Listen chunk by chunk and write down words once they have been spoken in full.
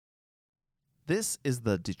This is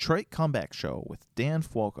the Detroit Comeback Show with Dan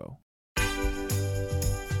Fuoco.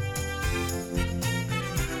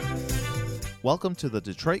 Welcome to the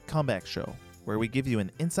Detroit Comeback Show, where we give you an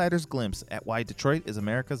insider's glimpse at why Detroit is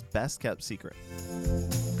America's best-kept secret.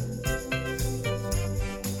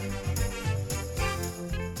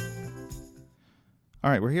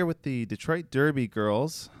 All right, we're here with the Detroit Derby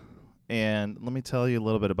girls, and let me tell you a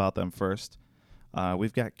little bit about them first.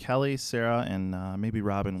 We've got Kelly, Sarah, and maybe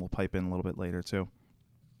Robin will pipe in a little bit later, too.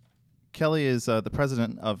 Kelly is the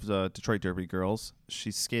president of the Detroit Derby girls.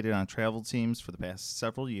 She's skated on travel teams for the past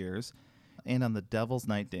several years and on the Devil's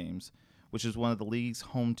Night Dames, which is one of the league's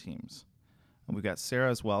home teams. And we've got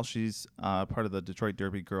Sarah as well. She's part of the Detroit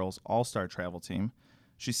Derby girls all-star travel team.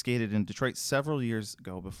 She skated in Detroit several years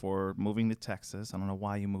ago before moving to Texas. I don't know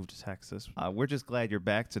why you moved to Texas. We're just glad you're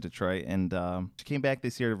back to Detroit. And she came back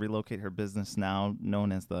this year to relocate her business now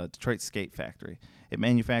known as the Detroit Skate Factory. It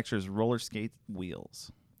manufactures roller skate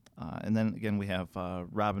wheels. And then again, we have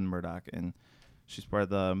Robin Murdoch, and she's part of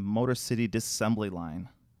the Motor City Disassembly line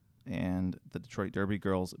and the Detroit Derby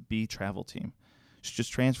girls B travel team. She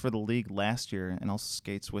just transferred the league last year and also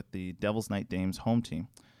skates with the Devil's Night Dames home team.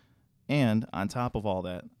 And on top of all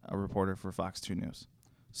that, a reporter for Fox 2 News.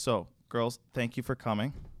 So, girls, thank you for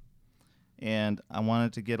coming. And I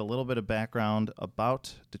wanted to get a little bit of background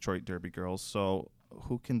about Detroit Derby girls. So,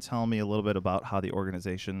 who can tell me a little bit about how the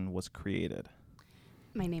organization was created?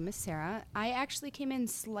 My name is Sarah. I actually came in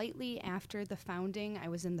slightly after the founding. I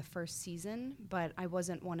was in the first season, but I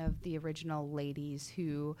wasn't one of the original ladies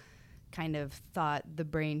who kind of thought the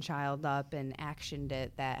brainchild up and actioned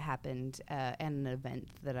it. That happened at an event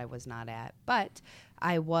that I was not at. But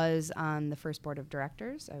I was on the first board of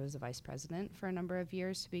directors. I was a vice president for a number of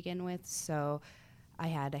years to begin with. So I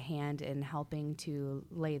had a hand in helping to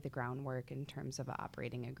lay the groundwork in terms of an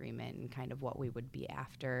operating agreement and kind of what we would be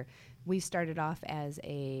after. We started off as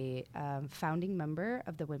a founding member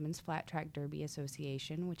of the Women's Flat Track Derby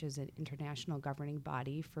Association, which is an international governing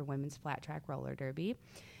body for women's flat track roller derby.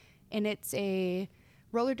 And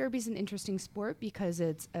roller derby is an interesting sport because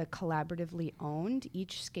it's collaboratively owned.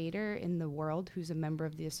 Each skater in the world who's a member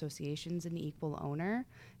of the association is an equal owner,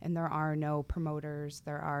 and there are no promoters,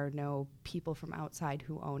 there are no people from outside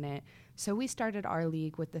who own it. So we started our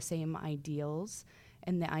league with the same ideals,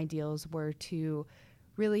 and the ideals were to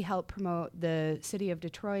really help promote the city of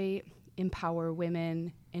Detroit, empower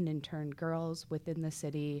women, and in turn girls within the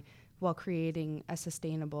city, while creating a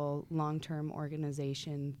sustainable long-term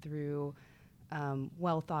organization through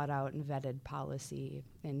well thought out and vetted policy.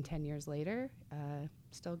 And 10 years later,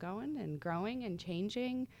 still going and growing and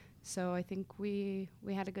changing. So I think we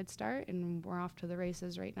had a good start, and we're off to the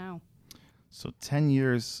races right now. So 10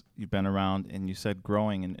 years you've been around, and you said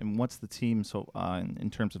growing. And what's the team? So in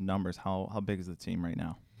terms of numbers, how big is the team right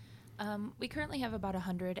now? We currently have about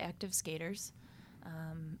 100 active skaters.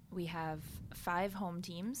 We have 5 home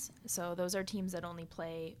teams, so those are teams that only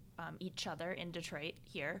play each other in Detroit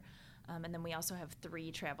here. And then we also have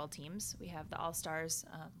 3 travel teams. We have the All-Stars,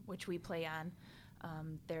 which we play on.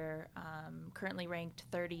 They're currently ranked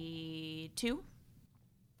 32,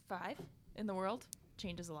 5 in the world.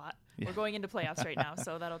 Changes a lot. Yeah. We're going into playoffs right now,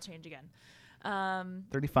 so that'll change again.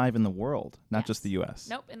 35 in the world, not yes. just the U.S.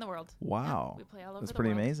 Nope, in the world. Wow. Yeah, we play all over That's the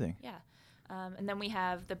pretty world. amazing. Yeah. And then we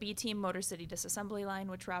have the B team Motor City Disassembly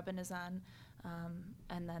line, which Robin is on.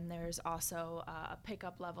 And then there's also a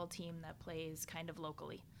pickup level team that plays kind of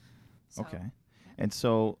locally. So, okay. Yeah. And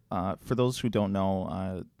so for those who don't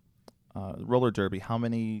know, roller derby, how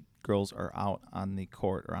many girls are out on the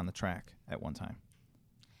court or on the track at one time?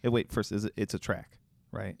 Wait, first, it's a track,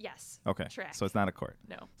 right? Yes. Okay. Track. So it's not a court.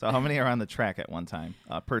 No. So how many are on the track at one time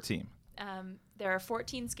per team? There are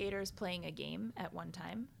 14 skaters playing a game at one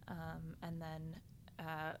time, and then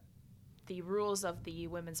the rules of the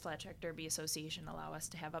Women's Flat Track Derby Association allow us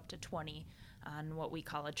to have up to 20 on what we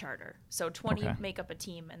call a charter. So 20 make up a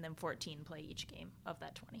team, and then 14 play each game of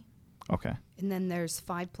that 20. Okay. And then there's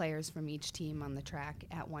 5 players from each team on the track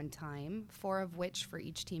at one time, 4 of which for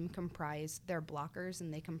each team comprise their blockers,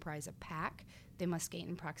 and they comprise a pack. They must skate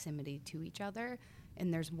in proximity to each other,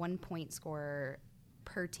 and there's 1 point scorer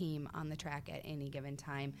per team on the track at any given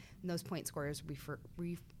time. And those point scorers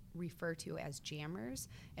refer to as jammers.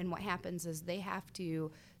 And what happens is they have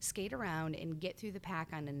to skate around and get through the pack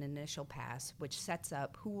on an initial pass, which sets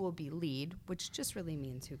up who will be lead, which just really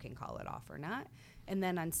means who can call it off or not. And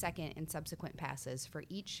then on second and subsequent passes, for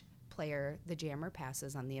each player the jammer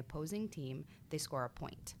passes on the opposing team, they score a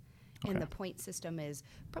point. Okay. And the point system is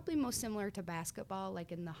probably most similar to basketball,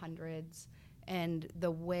 like in the hundreds. And the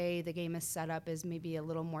way the game is set up is maybe a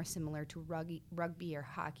little more similar to rugby or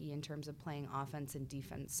hockey in terms of playing offense and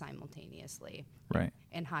defense simultaneously. Right.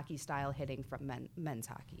 And hockey style hitting from men's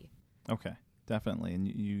hockey. Okay, definitely. And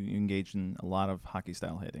you engage in a lot of hockey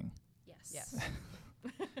style hitting. Yes.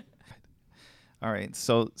 All right.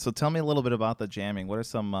 So tell me a little bit about the jamming. What are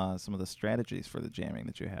some of the strategies for the jamming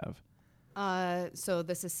that you have? So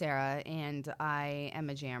this is Sarah, and I am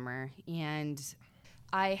a jammer, and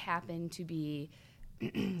I happen to be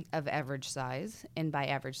of average size, and by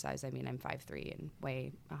average size, I mean I'm 5'3" and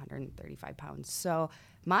weigh 135 pounds. So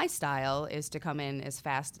my style is to come in as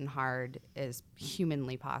fast and hard as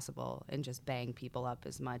humanly possible and just bang people up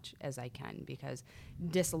as much as I can, because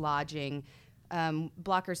dislodging,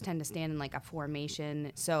 blockers tend to stand in like a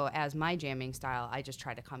formation. So as my jamming style, I just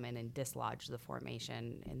try to come in and dislodge the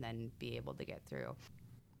formation and then be able to get through.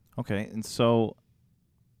 Okay, and so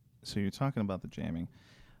you're talking about the jamming.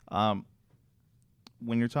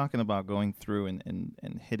 When you're talking about going through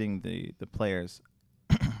and hitting the players,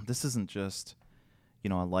 this isn't just,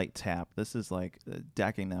 a light tap. This is like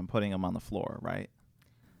decking them, putting them on the floor, right?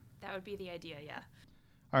 That would be the idea, yeah.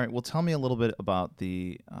 All right. Well, tell me a little bit about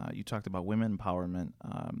you talked about women empowerment,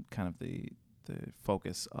 kind of the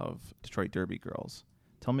focus of Detroit Derby Girls.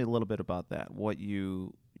 Tell me a little bit about that. What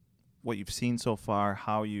you've seen so far,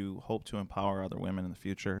 how you hope to empower other women in the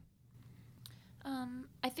future.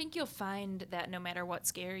 I think you'll find that no matter what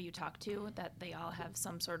skater you talk to, that they all have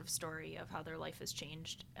some sort of story of how their life has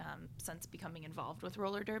changed since becoming involved with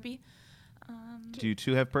roller derby. Do you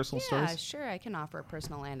two have personal stories? Yeah, sure. I can offer a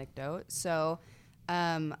personal anecdote. So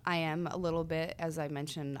I am a little bit, as I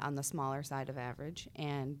mentioned, on the smaller side of average.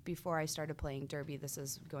 And before I started playing derby, this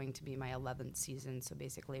is going to be my 11th season. So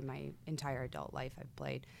basically my entire adult life I've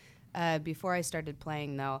played. Before I started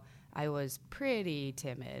playing, though, I was pretty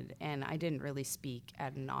timid, and I didn't really speak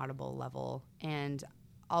at an audible level. And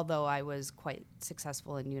although I was quite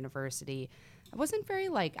successful in university, I wasn't very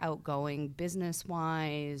outgoing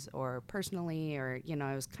business-wise or personally, or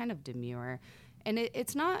I was kind of demure. And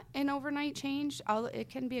it's not an overnight change. It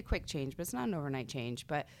can be a quick change, but it's not an overnight change.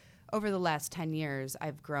 But over the last 10 years,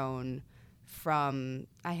 I've grown from,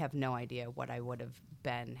 I have no idea what I would have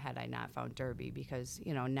been had I not found derby, because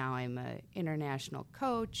now I'm an international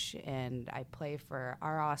coach and I play for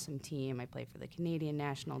our awesome team. I play for the Canadian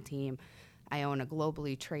national team. I own a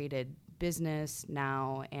globally traded business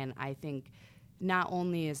now, and I think not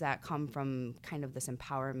only has that come from kind of this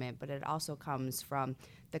empowerment, but it also comes from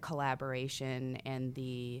the collaboration and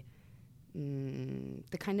the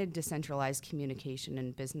kind of decentralized communication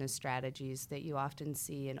and business strategies that you often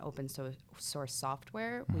see in open source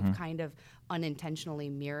software. Mm-hmm. We've kind of unintentionally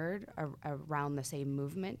mirrored around the same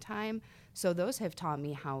movement time. So those have taught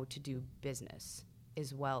me how to do business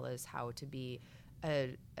as well as how to be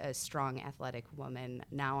a strong athletic woman.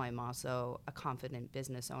 Now I'm also a confident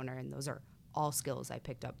business owner, and those are all skills I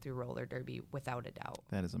picked up through roller derby without a doubt.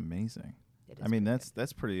 That is amazing. I mean,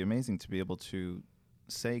 that's pretty amazing to be able to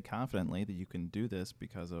say confidently that you can do this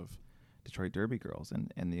because of Detroit Derby Girls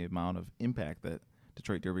and the amount of impact that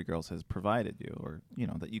Detroit Derby Girls has provided you, or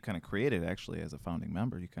that you kind of created. Actually, as a founding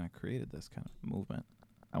member, you kind of created this kind of movement.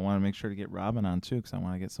 I want to make sure to get Robin on too, because I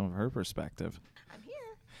want to get some of her perspective. I'm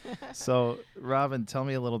here. So Robin, tell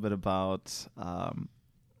me a little bit about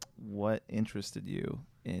what interested you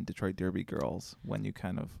in Detroit Derby Girls when you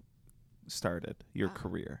kind of started your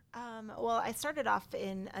career. Well, I started off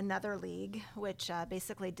in another league, which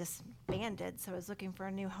basically disbanded, so I was looking for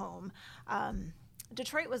a new home.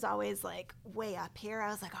 Detroit was always way up here. I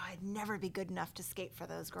was like, I'd never be good enough to skate for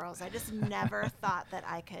those girls. I just never thought that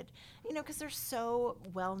I could, because they're so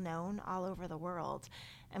well known all over the world.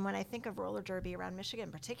 And when I think of roller derby around Michigan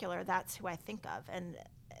in particular, that's who I think of. And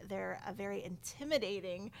they're a very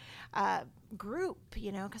intimidating group,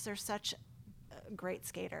 because they're such great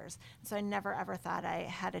skaters. So I never ever thought I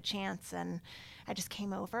had a chance, and I just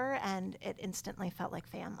came over and it instantly felt like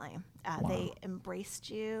family. Wow. They embraced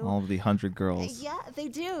you. All of the 100 girls. Yeah, they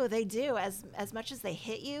do. As much as they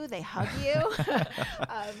hit you, they hug you.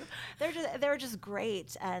 They're just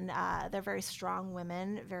great, and they're very strong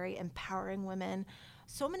women, very empowering women.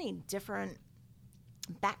 So many different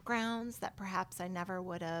backgrounds that perhaps I never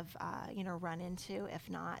would have, run into if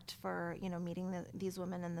not for, meeting these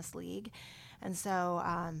women in this league. And so,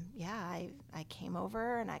 I came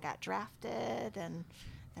over and I got drafted, and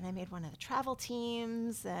then I made one of the travel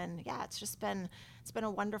teams, and it's been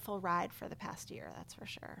a wonderful ride for the past year, that's for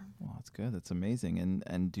sure. Well, that's good. That's amazing.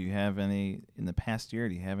 And do you have any, in the past year,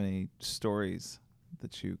 do you have any stories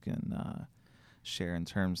that you can share in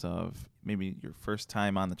terms of maybe your first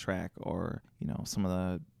time on the track, or some of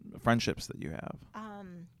the friendships that you have?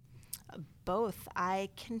 Both. I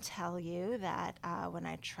can tell you that when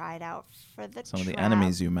I tried out for the Some of the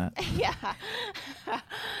enemies you met. Yeah.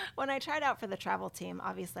 When I tried out for the travel team,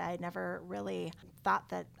 obviously I never really thought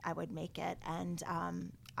that I would make it. And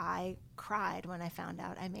I cried when I found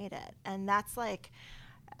out I made it. And that's like,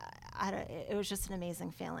 it was just an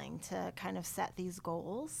amazing feeling to kind of set these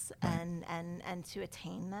goals and to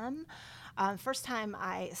attain them. First time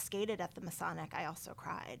I skated at the Masonic, I also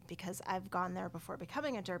cried because I've gone there before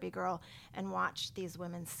becoming a Derby girl and watched these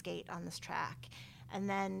women skate on this track. And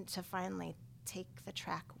then to finally take the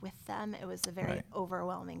track with them, it was a very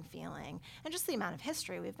overwhelming feeling. And just the amount of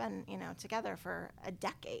history. We've been, together for a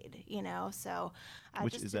decade, so.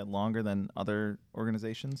 Which is that longer than other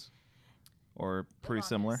organizations? Or pretty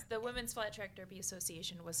similar? The Women's Flat Track Derby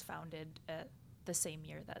Association was founded at the same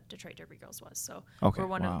year that Detroit Derby Girls was. So we're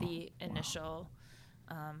one of the initial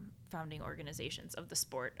founding organizations of the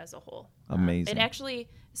sport as a whole. Amazing. It actually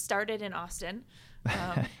started in Austin,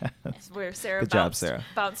 where Sarah Good job, Sarah.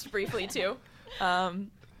 bounced briefly too.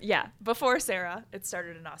 Before Sarah, it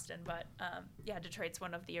started in Austin. But Detroit's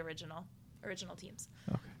one of the original teams.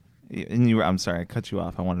 Okay. And I'm sorry, I cut you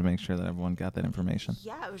off. I wanted to make sure that everyone got that information.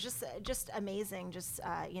 Yeah, it was just amazing. Just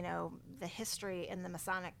the history in the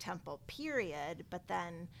Masonic Temple, period. But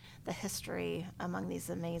then the history among these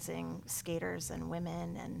amazing skaters and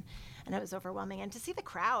women, and it was overwhelming. And to see the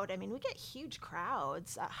crowd, I mean, we get huge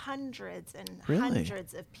crowds, hundreds and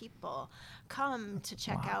hundreds of people come to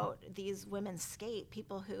check out these women skate.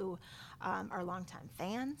 People who are longtime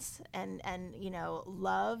fans and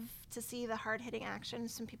love to see the hard-hitting action.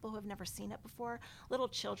 Some people who have never seen it before. Little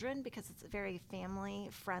children, because it's a very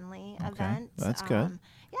family-friendly event. That's good.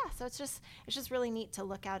 So it's just really neat to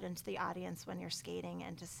look out into the audience when you're skating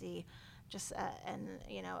and to see just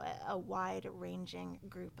a wide-ranging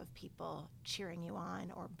group of people cheering you on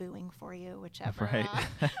or booing for you, whichever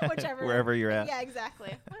wherever you're at. Yeah,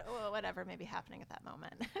 exactly. Whatever may be happening at that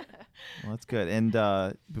moment. Well, that's good. And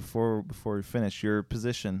before we finish, your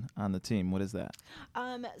position on the team, what is that?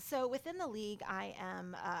 So within the league, I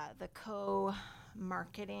am the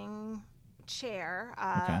co-marketing chair,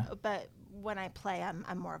 but when I play,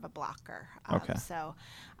 I'm more of a blocker. So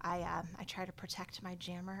I try to protect my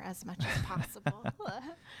jammer as much as possible.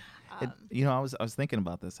 I was thinking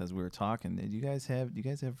about this as we were talking. Do you guys have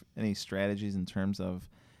any strategies in terms of,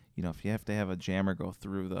 if you have to have a jammer go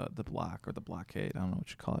through the block or the blockade, I don't know what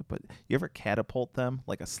you call it, but you ever catapult them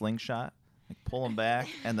like a slingshot? Like pull them back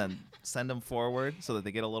and then send them forward so that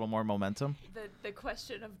they get a little more momentum? The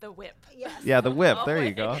question of the whip. Yes. Yeah, the whip. There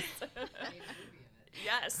you go.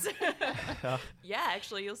 Yes. Yeah,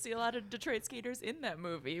 actually, you'll see a lot of Detroit skaters in that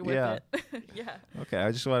movie with Yeah. it. Yeah. Okay,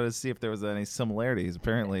 I just wanted to see if there was any similarities.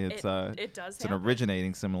 Apparently, it's it's an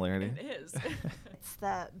originating similarity. It is. It's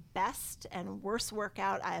the best and worst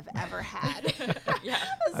workout I've ever had. Yeah.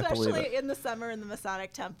 Especially in the summer in the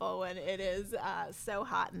Masonic Temple when it is so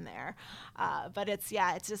hot in there. But it's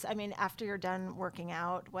just, after you're done working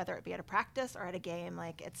out, whether it be at a practice or at a game,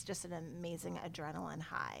 like it's just an amazing adrenaline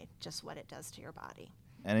high, just what it does to your body.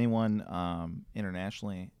 Anyone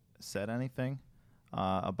internationally said anything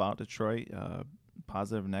about Detroit,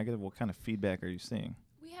 positive, negative? What kind of feedback are you seeing?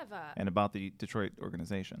 We have and about the Detroit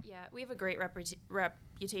organization. Yeah, we have a great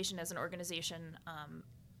reputation as an organization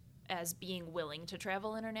as being willing to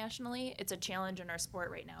travel internationally. It's a challenge in our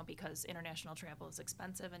sport right now because international travel is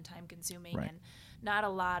expensive and time-consuming, and not a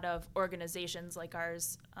lot of organizations like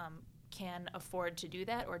ours can afford to do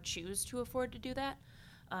that or choose to afford to do that.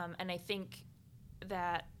 And I think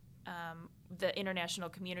that the international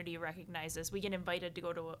community recognizes we get invited to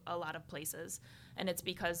go to a lot of places, and it's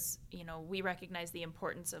because we recognize the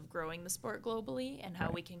importance of growing the sport globally and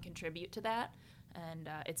how we can contribute to that. And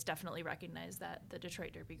it's definitely recognized that the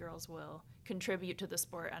Detroit Derby Girls will contribute to the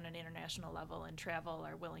sport on an international level, and travel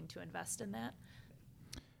are willing to invest in that.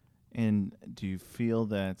 And do you feel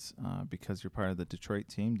that because you're part of the Detroit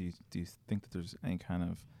team, do you think that there's any kind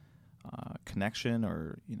of connection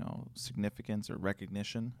or significance or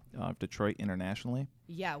recognition of Detroit internationally?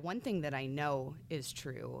 Yeah, one thing that I know is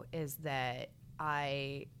true is that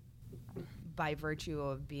I, by virtue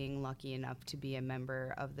of being lucky enough to be a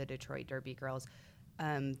member of the Detroit Derby Girls,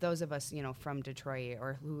 those of us from Detroit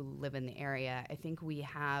or who live in the area, I think we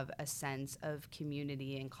have a sense of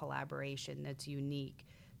community and collaboration that's unique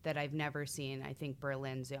that I've never seen. I think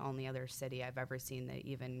Berlin's the only other city I've ever seen that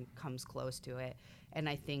even comes close to it. And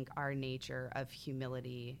I think our nature of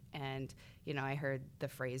humility, and I heard the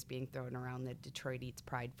phrase being thrown around that Detroit eats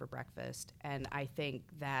pride for breakfast, and I think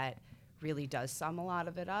that really does sum a lot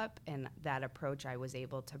of it up. And that approach I was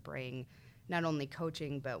able to bring, not only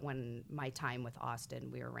coaching, but when my time with Austin,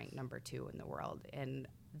 we were ranked number 2 in the world. And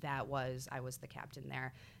I was the captain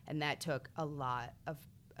there. And that took a lot of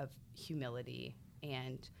humility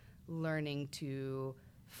and learning to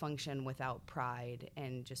function without pride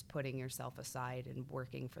and just putting yourself aside and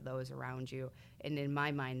working for those around you. And in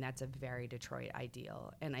my mind, that's a very Detroit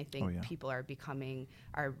ideal. And I think people are coming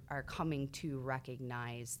to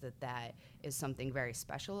recognize that is something very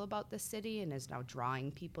special about the city and is now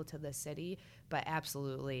drawing people to the city. But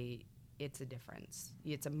absolutely, it's a difference.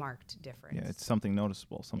 It's a marked difference. Yeah, it's something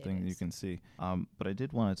noticeable, something you can see. But I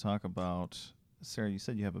did want to talk about, Sarah, you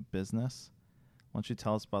said you have a business. Why don't you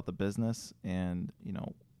tell us about the business? And,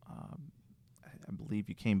 I believe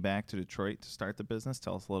you came back to Detroit to start the business.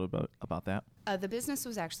 Tell us a little bit about that. The business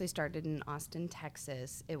was actually started in Austin,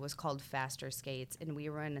 Texas. It was called Faster Skates, and we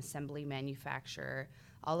were an assembly manufacturer.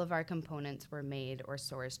 All of our components were made or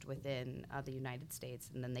sourced within the United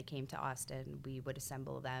States, and then they came to Austin. We would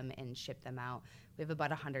assemble them and ship them out. We have about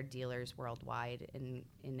 100 dealers worldwide, in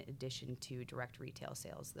addition to direct retail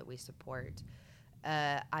sales that we support.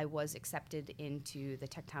 I was accepted into the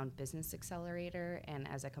Techtown Business Accelerator, and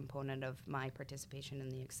as a component of my participation in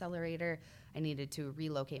the accelerator, I needed to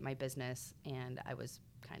relocate my business, and I was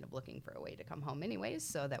kind of looking for a way to come home anyways,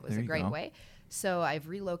 so that was a great way. So I've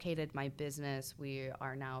relocated my business. We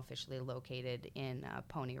are now officially located in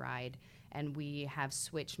Pony Ride, and we have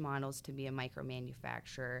switched models to be a micro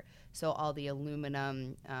manufacturer. So all the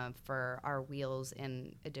aluminum for our wheels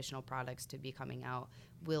and additional products to be coming out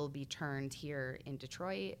will be turned here in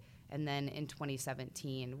Detroit. And then in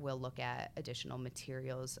 2017, we'll look at additional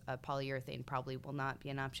materials. Polyurethane probably will not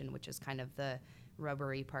be an option, which is kind of the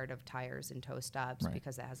rubbery part of tires and toe stops,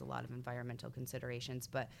 because it has a lot of environmental considerations.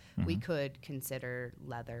 But we could consider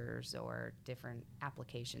leathers or different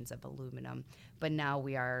applications of aluminum. But now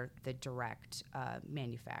we are the direct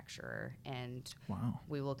manufacturer, and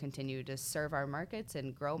we will continue to serve our markets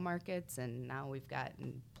and grow markets. And now we've got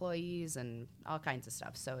employees and all kinds of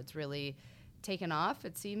stuff. So it's really taken off,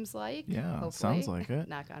 it seems like. Yeah, hopefully. sounds like it.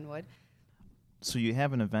 Knock on wood. So you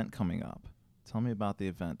have an event coming up. Tell me about the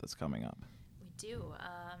event that's coming up. We do.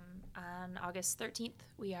 On August 13th,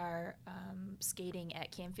 we are skating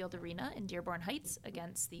at Canfield Arena in Dearborn Heights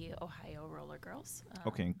against the Ohio Roller Girls.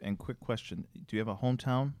 Okay, and quick question. Do you have a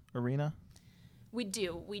hometown arena? We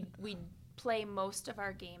do. We play most of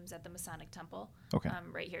our games at the Masonic Temple,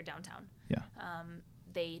 right here downtown. Yeah.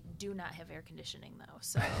 They do not have air conditioning, though,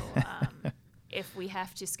 so if we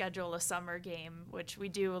have to schedule a summer game, which we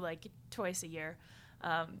do like twice a year,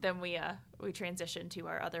 then we transition to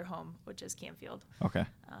our other home, which is Canfield. Okay.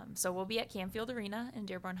 So we'll be at Canfield Arena in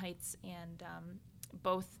Dearborn Heights, and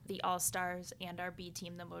both the All-Stars and our B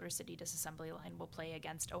team, the Motor City Disassembly Line, will play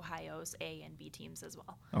against Ohio's A and B teams as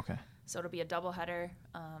well. Okay. So it'll be a doubleheader,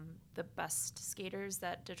 the best skaters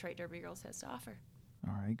that Detroit Derby Girls has to offer.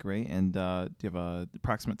 All right, great. And do you have an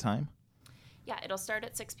approximate time? Yeah, it'll start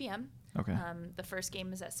at 6 p.m. Okay. The first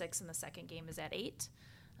game is at 6 and the second game is at 8.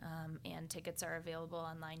 And tickets are available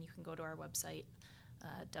online. You can go to our website,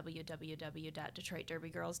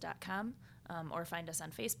 www.detroitderbygirls.com, or find us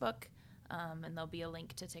on Facebook, and there'll be a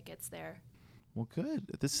link to tickets there. Well, good.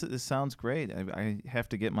 This sounds great. I have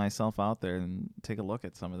to get myself out there and take a look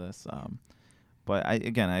at some of this. But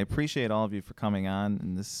I appreciate all of you for coming on,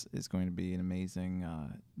 and this is going to be an amazing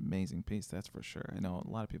piece, that's for sure. I know a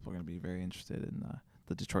lot of people are going to be very interested in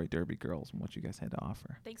the Detroit Derby Girls and what you guys had to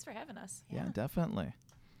offer. Thanks for having us. Yeah, definitely.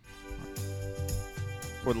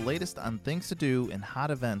 For the latest on things to do and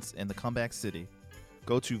hot events in the Comeback City,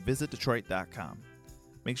 go to visitdetroit.com.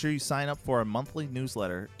 Make sure you sign up for our monthly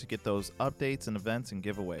newsletter to get those updates and events and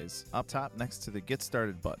giveaways up top next to the Get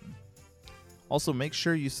Started button. Also, make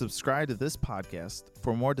sure you subscribe to this podcast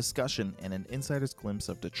for more discussion and an insider's glimpse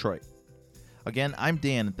of Detroit. Again, I'm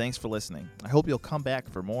Dan, and thanks for listening. I hope you'll come back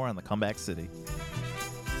for more on the Comeback City.